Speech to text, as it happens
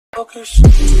We're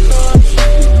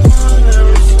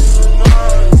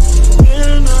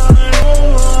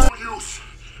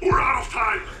out of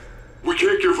time. We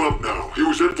can't give up now. He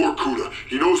was in Fort Cuba.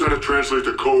 He knows how to translate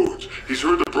the codes. He's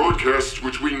heard the broadcasts,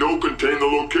 which we know contain the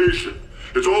location.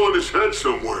 It's all in his head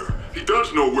somewhere. He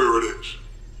does know where it is.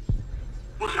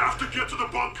 We have to get to the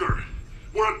bunker.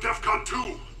 We're at DEFCON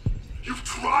 2. You've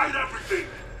tried everything.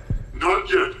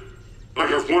 Not yet. I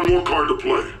have one more card to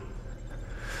play.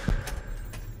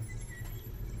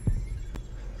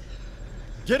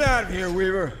 Get out of here,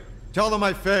 Weaver. Tell them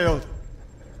I failed.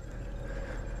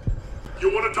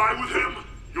 You want to die with him?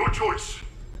 Your choice.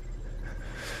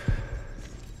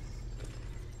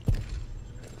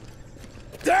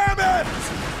 Damn it!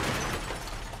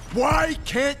 Why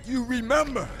can't you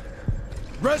remember?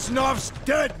 Reznov's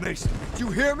dead, Mason. Did you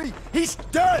hear me? He's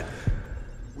dead!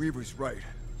 Weaver's right.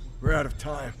 We're out of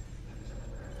time.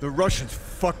 The Russians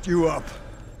fucked you up.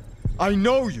 I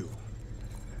know you.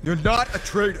 You're not a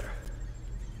traitor.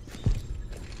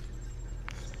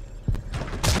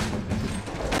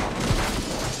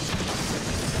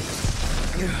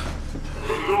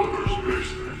 The numbers,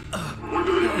 Mason. What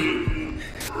do they mean?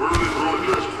 Where are they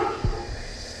broadcast from?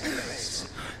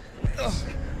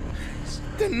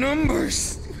 The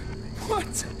numbers!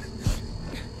 What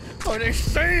are they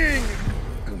saying?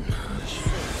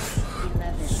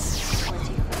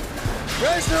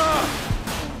 Reznov!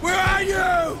 Where are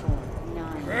you?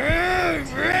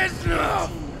 Reznov!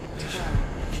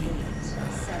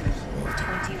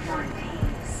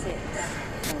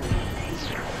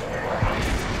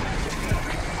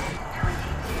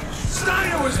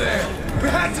 Steiner was there! We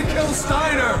had to kill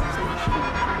Steiner!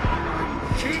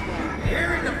 Keep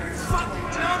hearing the fucking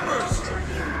numbers!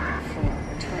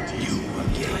 You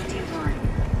again.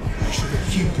 I should have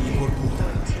killed you, Gorbuta.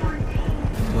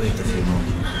 Wait a few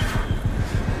moments.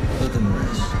 Let him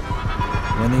rest.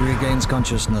 When he regains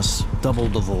consciousness, double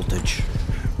the voltage.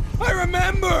 I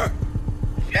remember!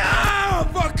 Yeah!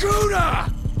 Bakuna!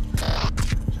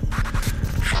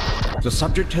 The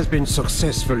subject has been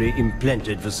successfully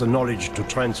implanted with the knowledge to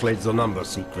translate the number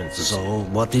sequences. So,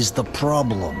 what is the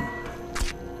problem?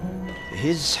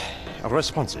 His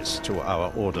responses to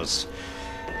our orders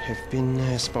have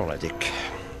been sporadic,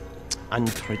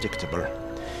 unpredictable.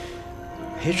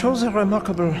 He shows a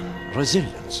remarkable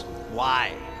resilience.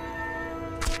 Why?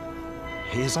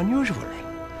 He is unusual,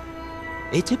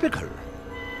 atypical.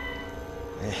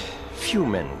 Few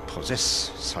men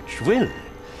possess such will.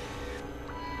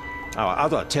 Our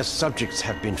other test subjects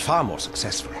have been far more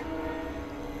successful.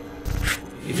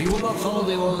 If he will not follow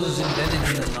the orders embedded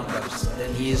in the numbers,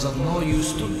 then he is of no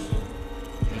use to me.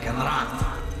 He can run.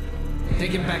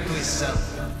 Take him back to his cell.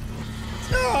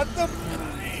 Oh, the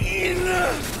pain!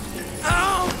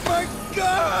 Oh my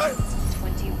God!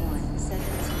 21,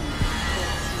 17,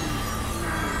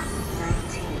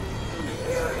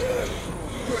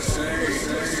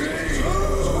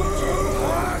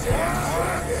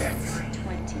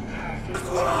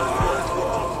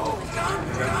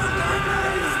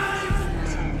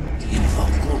 In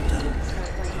Vorkuta,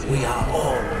 we are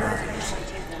all brothers.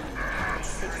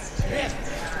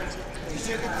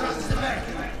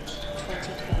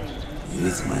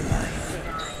 With my life.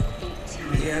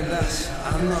 He and us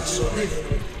are not so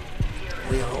different.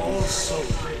 We are all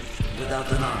souls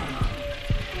without an arm.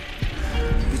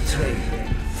 Betrayed,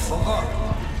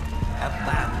 forgotten,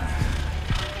 abandoned.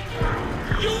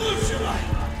 You lose your life!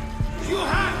 You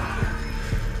have!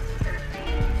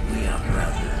 We are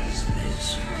brothers, Miss.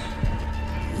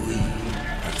 We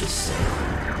are the same.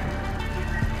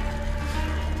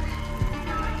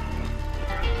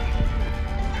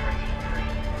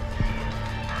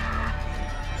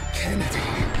 Kennedy,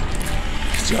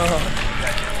 John,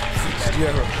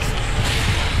 Fitzgerald.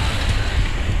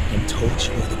 I'm told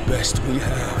you are the best we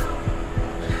have.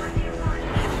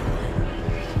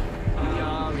 We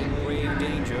are in grave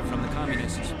danger from the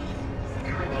communists.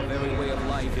 Our very way of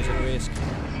life is at risk.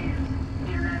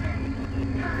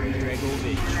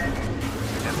 Dragovich.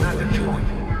 15 чпунь.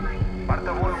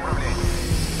 Бортовое управление.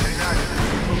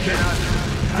 13.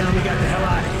 Tell me we got the hell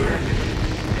out of here.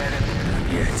 9.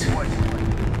 Yet. 8.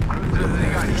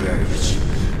 Dragovich. 2.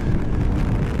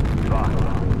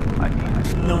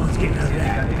 1. No one's getting out of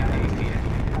that.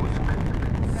 Пуск.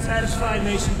 Satisfied,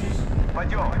 Mason?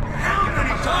 Пойдем. How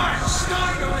many times?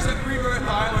 Steiner was at Greenberg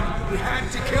Island. We had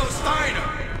to kill Steiner.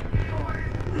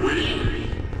 We?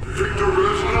 Viktor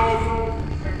Reznov?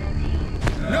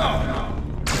 No!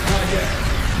 Not yet.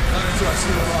 Not until I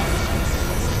see the law.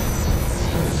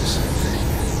 It's the same thing.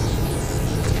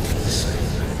 The same.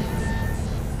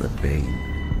 The pain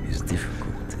is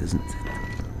difficult, isn't it?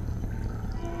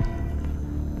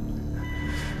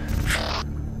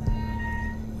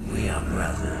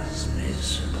 brothers,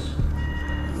 Mason.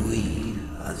 We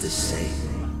are the same.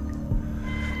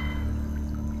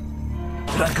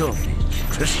 Dragovich,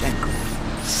 Krashenko,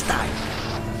 Stein.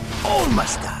 All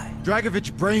must die.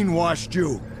 Dragovich brainwashed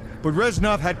you, but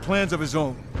Reznov had plans of his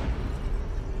own.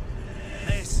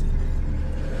 Mason.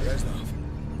 Reznov.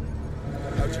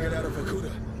 How'd you get out of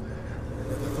Vorkuta?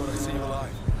 Never thought I'd see you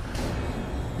alive.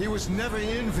 He was never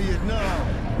in Vietnam.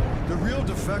 The real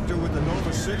defector with the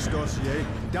Nova 6 dossier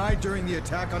died during the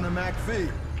attack on the MAC-V.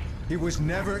 He was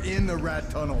never in the rat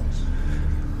tunnels.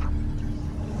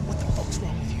 What the fuck's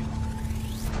wrong with you?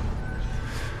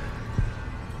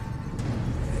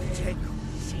 Jacob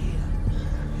is here.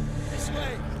 This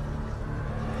way.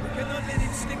 We cannot let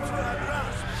him slip through our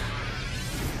grasp.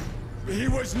 He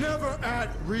was never at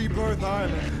Rebirth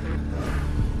Island.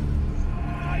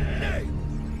 My name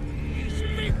is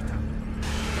Viktor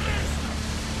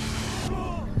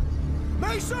Reznov.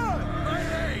 Mason! My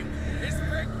name is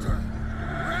Viktor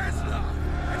Reznov,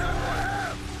 and I will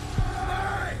have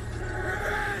my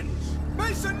revenge!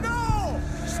 Mason, no!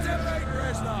 Step 8,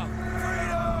 Reznov!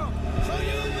 Freedom! For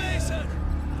you, Mason!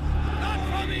 Not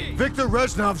for me! Viktor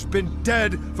Reznov's been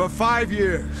dead for 5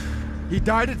 years. He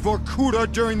died at Vorkuta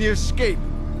during the escape.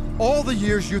 All the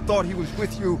years you thought he was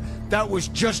with you, that was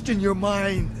just in your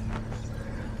mind.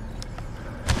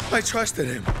 I trusted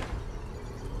him.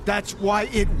 That's why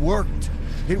it worked.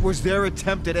 It was their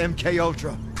attempt at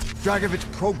MK-Ultra. Dragovich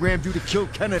programmed you to kill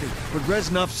Kennedy, but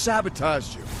Reznov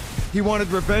sabotaged you. He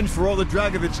wanted revenge for all the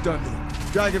Dragovich done to him.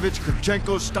 Dragovich,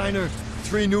 Kravchenko, Steiner,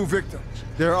 3 new victims.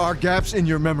 There are gaps in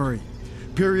your memory.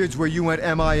 Periods where you went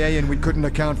MIA and we couldn't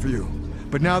account for you.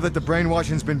 But now that the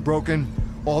brainwashing's been broken,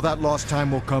 all that lost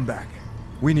time will come back.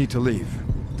 We need to leave.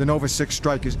 The Nova 6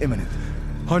 strike is imminent.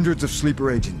 Hundreds of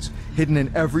sleeper agents, hidden in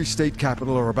every state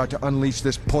capital, are about to unleash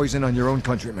this poison on your own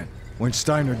countrymen. When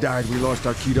Steiner died, we lost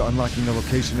our key to unlocking the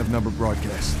location of number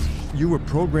broadcasts. You were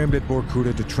programmed at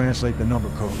Vorkuta to translate the number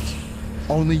codes.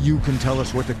 Only you can tell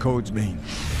us what the codes mean.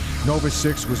 Nova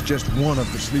 6 was just one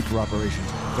of the sleeper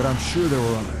operations, but I'm sure there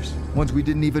were others. Ones we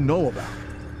didn't even know about.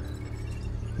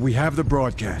 We have the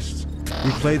broadcasts.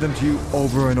 We play them to you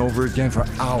over and over again for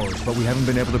hours, but we haven't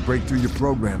been able to break through your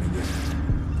programming yet.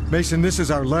 Mason, this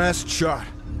is our last shot.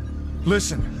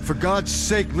 Listen, for God's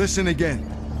sake, listen again.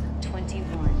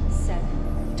 21-7,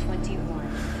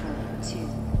 21-2,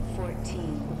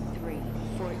 14-3,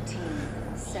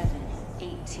 14-7,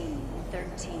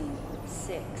 18-13,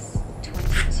 6,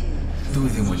 22. Do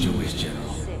with him what you wish,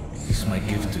 General. 6. This is my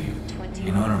gift to you,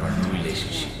 in honor of our new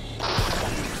relationship.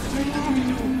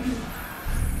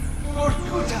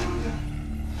 Vorkuta!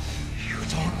 You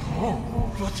don't know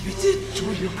what we did to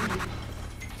you.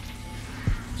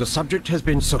 The subject has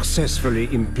been successfully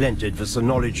implanted with the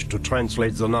knowledge to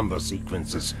translate the number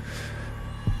sequences.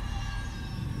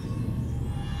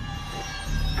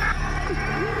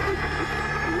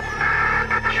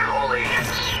 All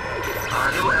agents.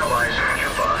 Our new allies in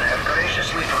Cuba have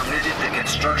graciously permitted the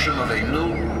construction of a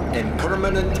new and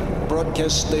permanent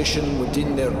broadcast station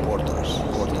within their borders.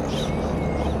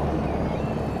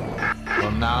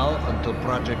 From now until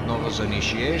Project Nova's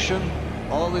initiation,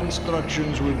 all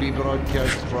instructions will be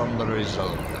broadcast from the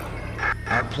result.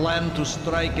 Our plan to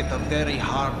strike at the very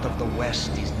heart of the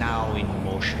West is now in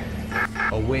motion.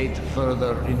 Await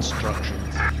further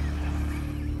instructions.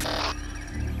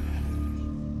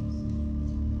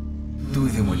 Do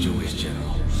with him what you wish,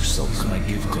 General. So this is my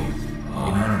gift to you, in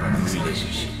honor of our new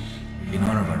relationship. In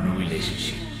honor of our new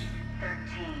relationship.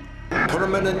 13.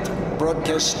 Permanent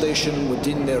broadcast station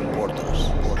within their borders.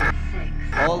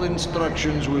 All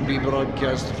instructions will be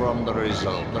broadcast from the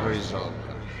result.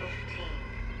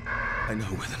 I know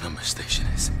where the number station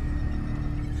is.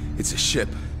 It's a ship,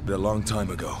 but a long time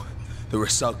ago. The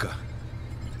Rusalka.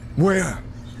 Where?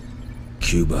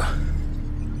 Cuba.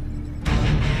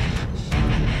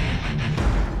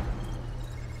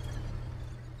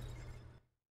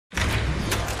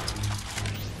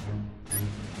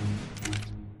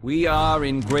 We are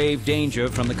in grave danger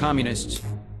from the communists.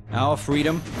 Our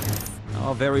freedom,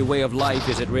 our very way of life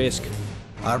is at risk.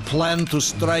 Our plan to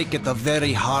strike at the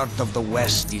very heart of the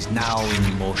West is now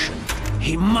in motion.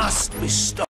 He must be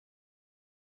stopped.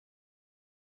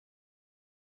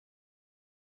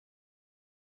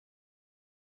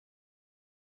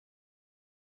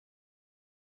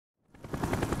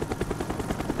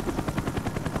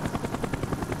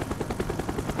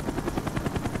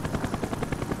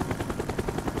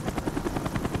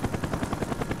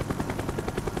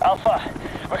 Alpha,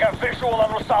 we got visual on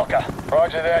Rusalka.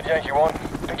 Roger that, Yankee 1.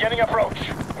 Beginning approach.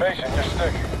 Mason, just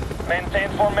stick. Maintain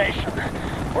formation.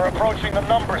 We're approaching the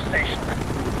number station.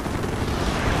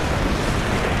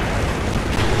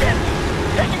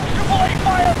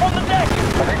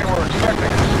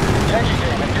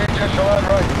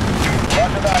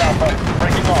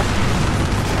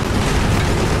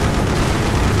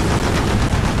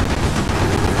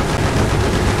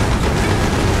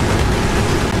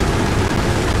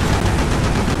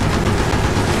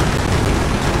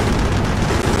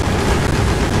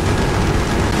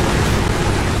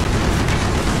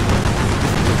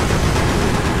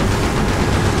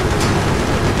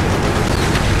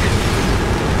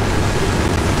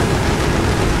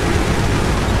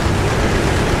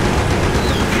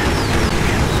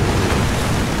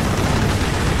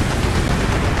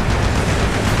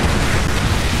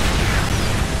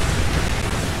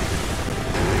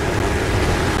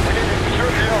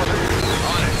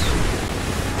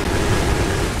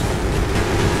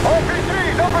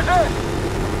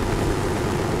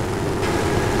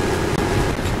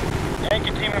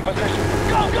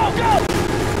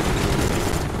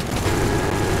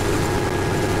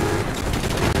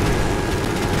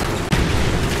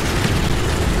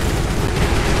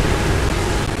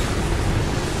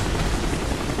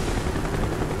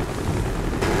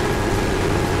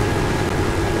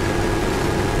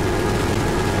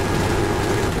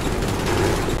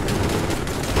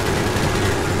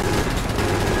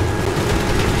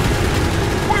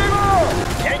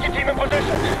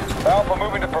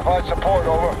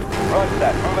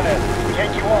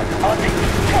 On me.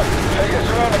 Take us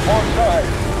around the port side.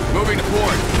 Moving to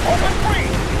port. Open free.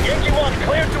 Yankee 1,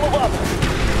 clear to move up.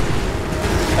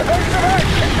 Advance the right.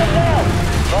 Hit them now.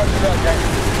 Roger that, Yankee.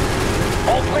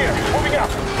 All clear. Moving up.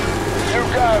 You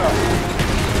got him.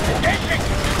 Engaging.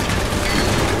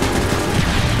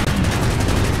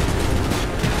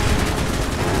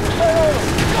 Stay on him.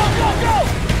 Go, go, go.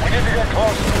 We need to get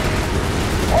closer.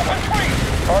 Open free.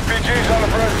 RPG's on the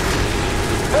bridge.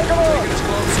 Take them on. It's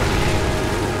closer.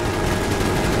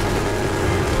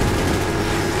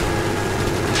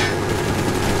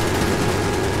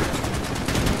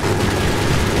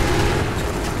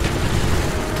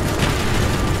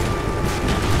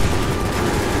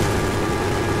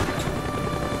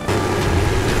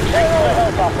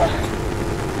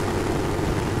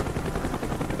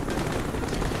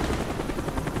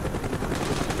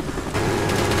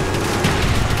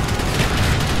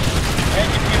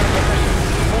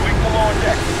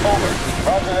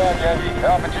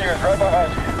 Alpha-Tigers right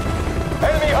behind you.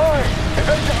 Enemy high!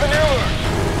 Evasive maneuvers!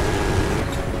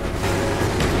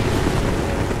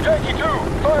 Yankee 2,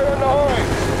 fire on the high!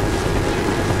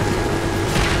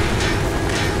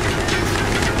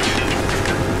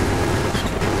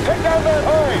 Take down that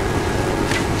high!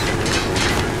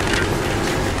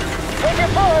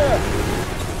 Taking fire!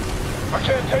 I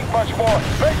can't take much more.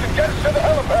 Mason, get us to the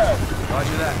helipad!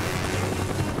 Roger that.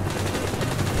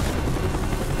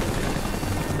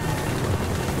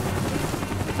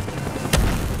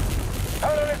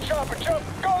 Chopper, jump!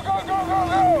 Go, go, go, go,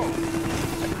 go!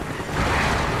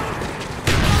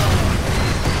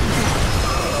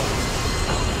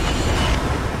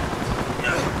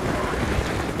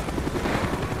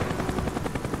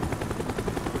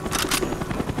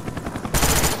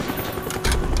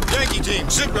 Yankee team,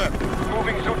 sit rep.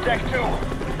 Moving through deck 2.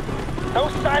 No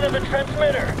sign of the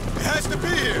transmitter. It has to be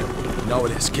here. No,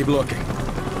 it is. Keep looking.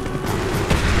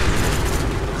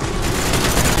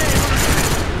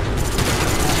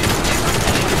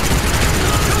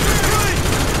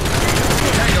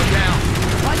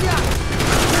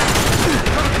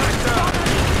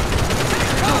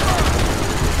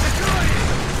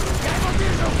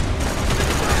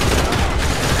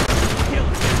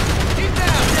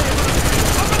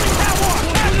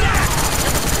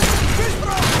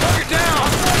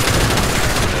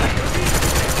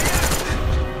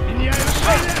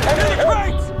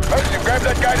 Grab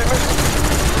that guided missile.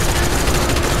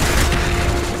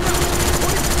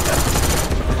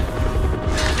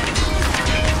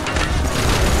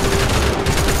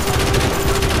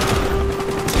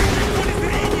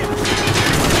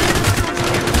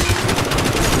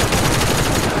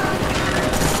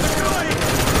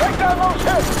 Take down those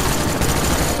hits!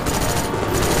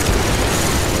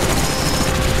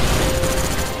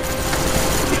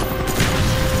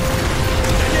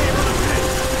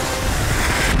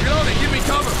 Give me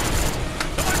cover!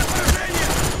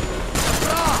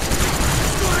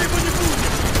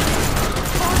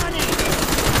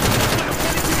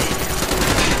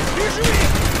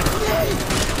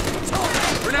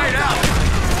 Grenade out!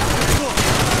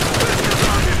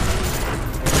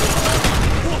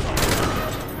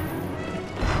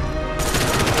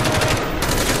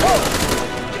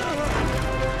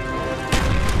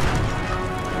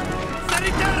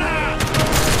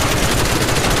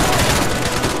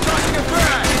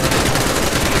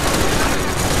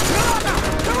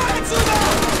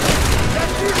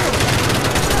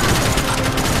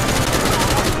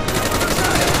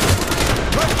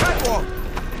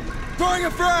 Throwing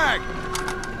a frag!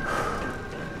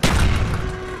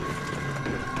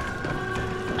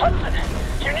 Hudson,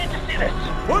 you need to see this.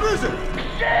 What is it?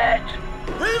 Shit!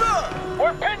 Beaver!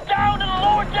 We're pinned down in the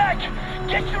lower deck!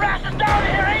 Get your asses down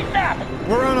here ASAP!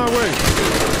 We're on our way.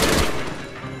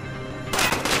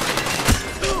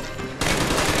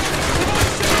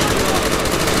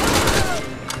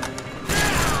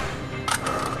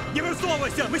 Не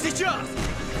высовывайся! Мы сейчас!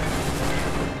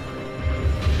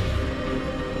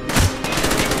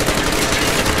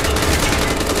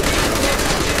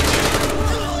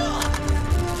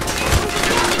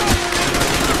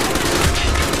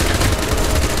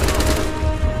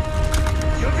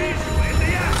 Я вижу! Это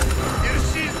я!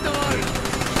 Держись, товарищ!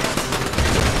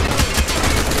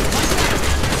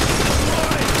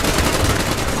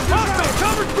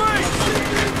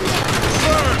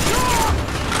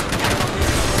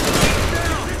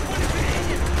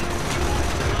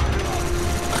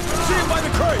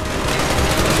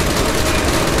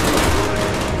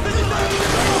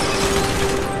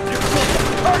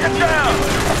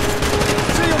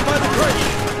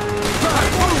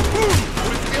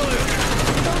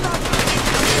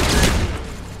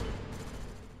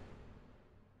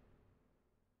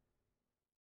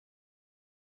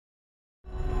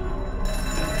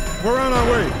 We're on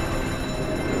our way.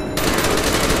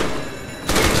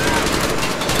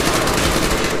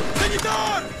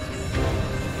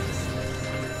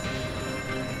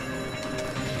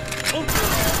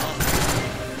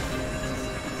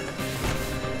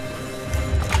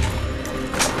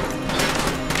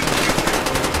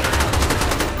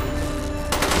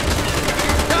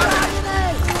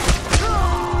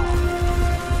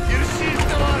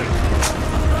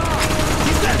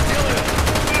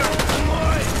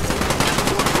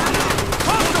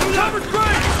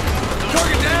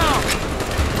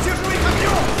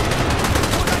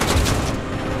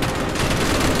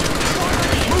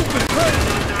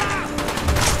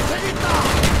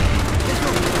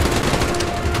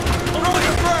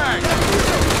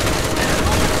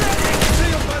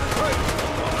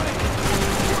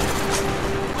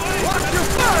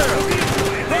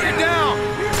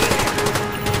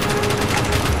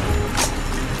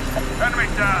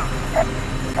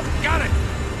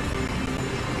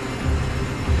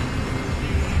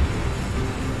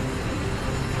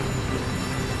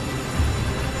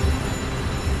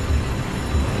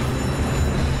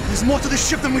 There's more to this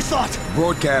ship than we thought!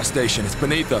 Broadcast station, it's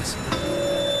beneath us.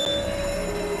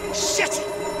 Shit!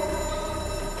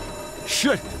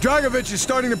 Shit! Dragovich is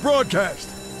starting to broadcast!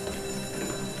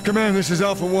 Command, this is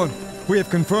Alpha 1. We have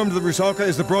confirmed the Rusalka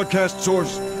is the broadcast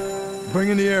source. Bring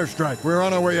in the airstrike. We're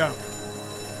on our way out.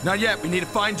 Not yet. We need to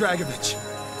find Dragovich.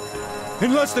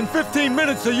 In less than 15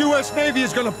 minutes, the U.S. Navy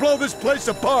is gonna blow this place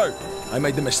apart! I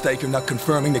made the mistake of not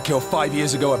confirming the kill 5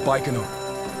 years ago at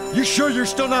Baikonur. You sure you're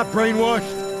still not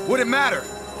brainwashed? Wouldn't matter.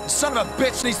 The son of a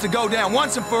bitch needs to go down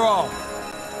once and for all.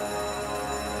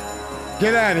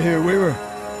 Get out of here, Weaver.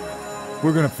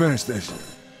 We're gonna finish this.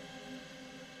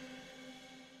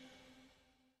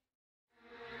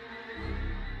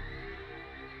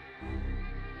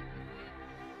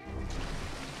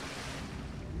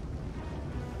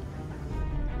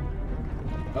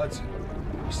 Hudson,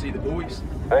 you see the buoys?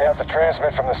 They have to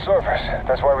transmit from the surface.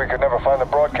 That's why we could never find the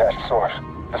broadcast source.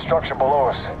 The structure below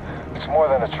us. It's more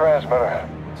than a transmitter.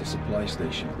 It's a supply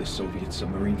station for the Soviet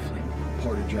submarine fleet.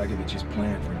 Part of Dragovich's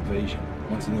plan for invasion,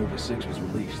 once the Nova 6 was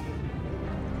released.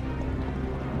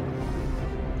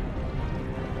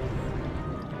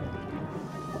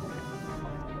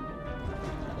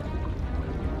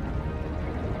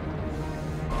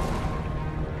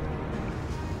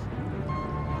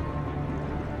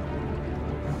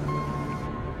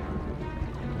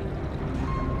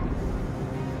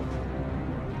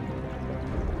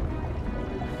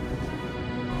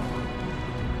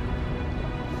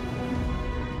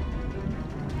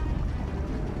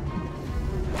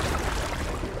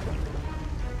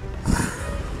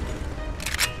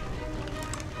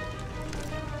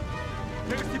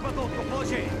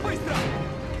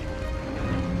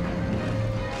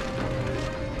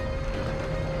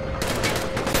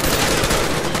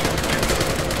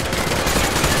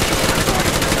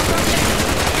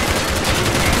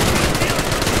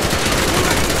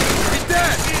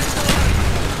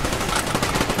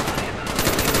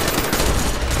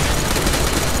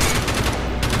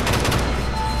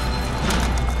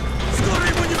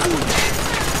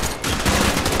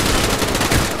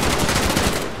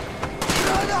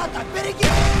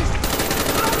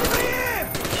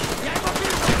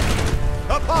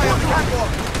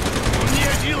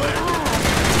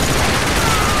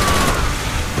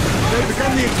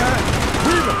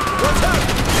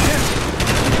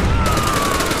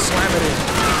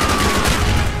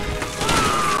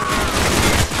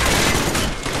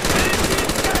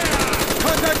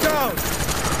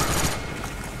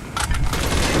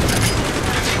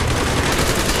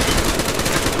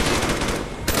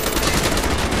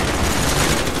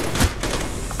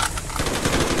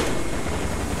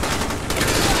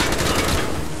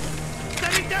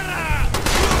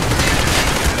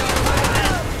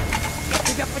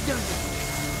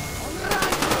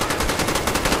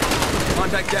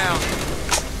 Contact down. Contact down!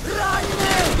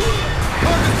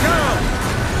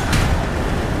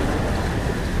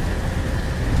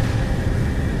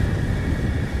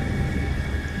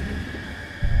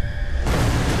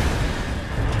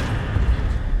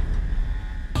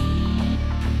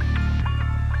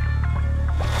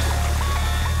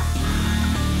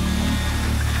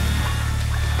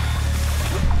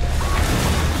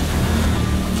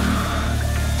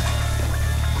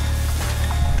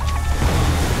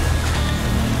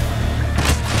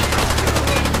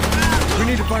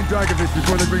 Find Dragovich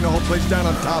before they bring the whole place down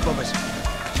on top of us.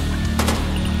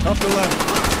 Up the left.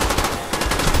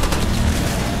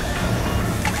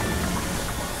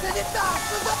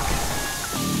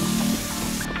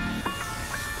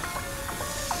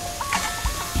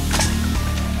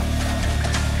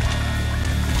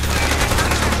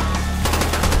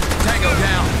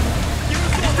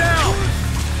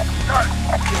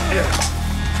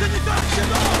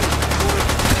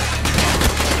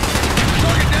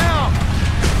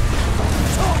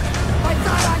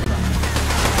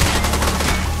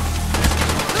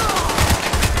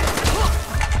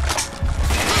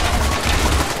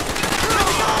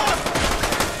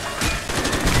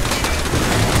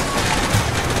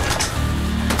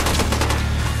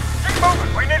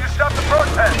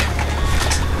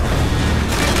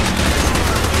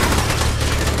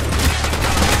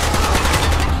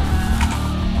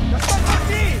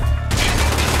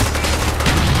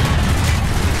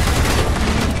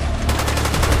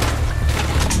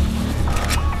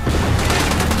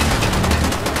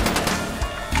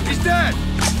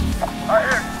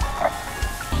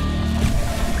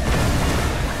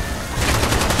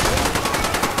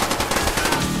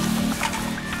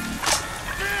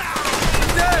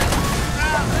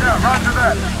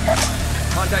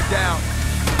 Contact down.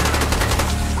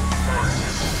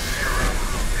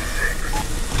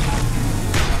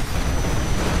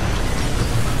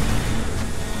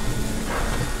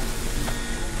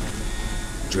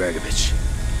 Dragovich.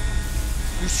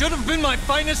 You should have been my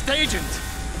finest agent.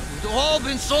 It would have all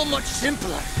been so much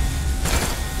simpler.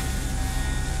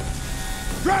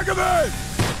 Dragovich!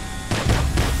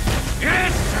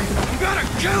 Yes! I'm gonna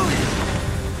kill you!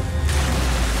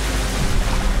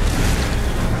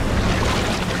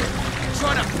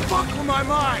 Trying to fuck with my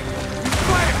mind! You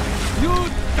failed! You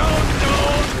don't know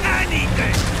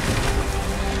anything!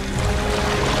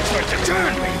 Tried to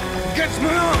turn me against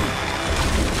my own!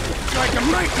 Tried to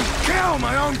make me kill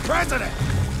my own president!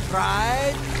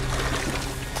 Pride?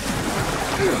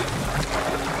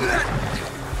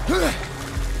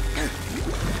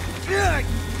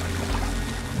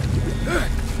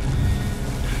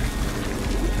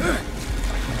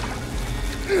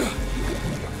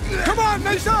 Come on,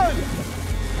 Mason!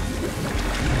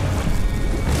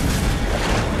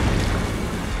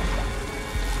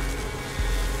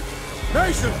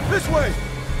 Mason, this way!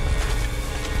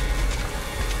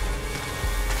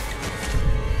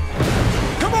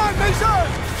 Come on, Mason!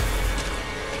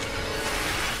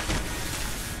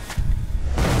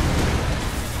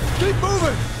 Keep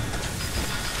moving!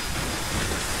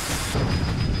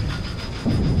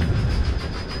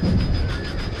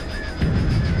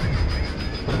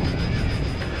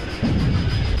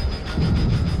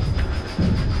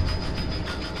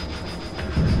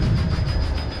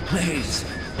 Mason,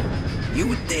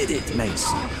 you did it,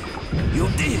 Mason. You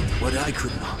did what I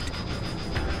could not.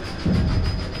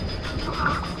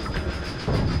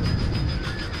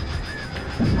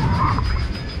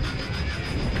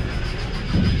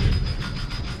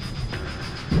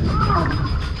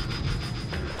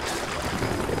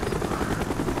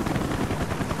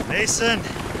 Mason!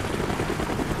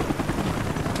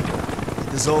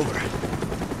 It is over.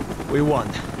 We won.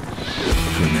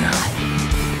 For now.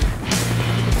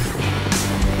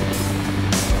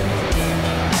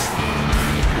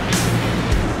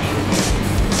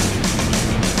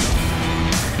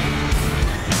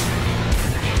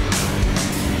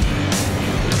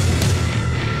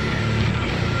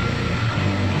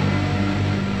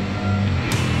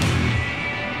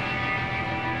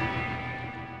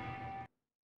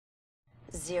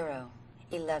 Zero,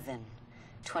 11,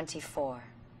 24,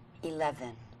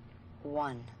 11,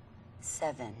 1,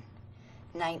 7,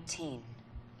 19,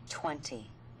 20,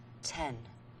 10,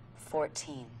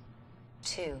 14,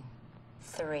 2,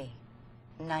 3,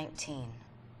 19,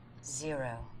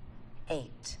 0,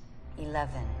 8,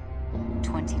 11,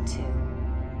 22,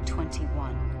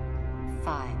 21,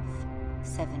 5,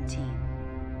 17.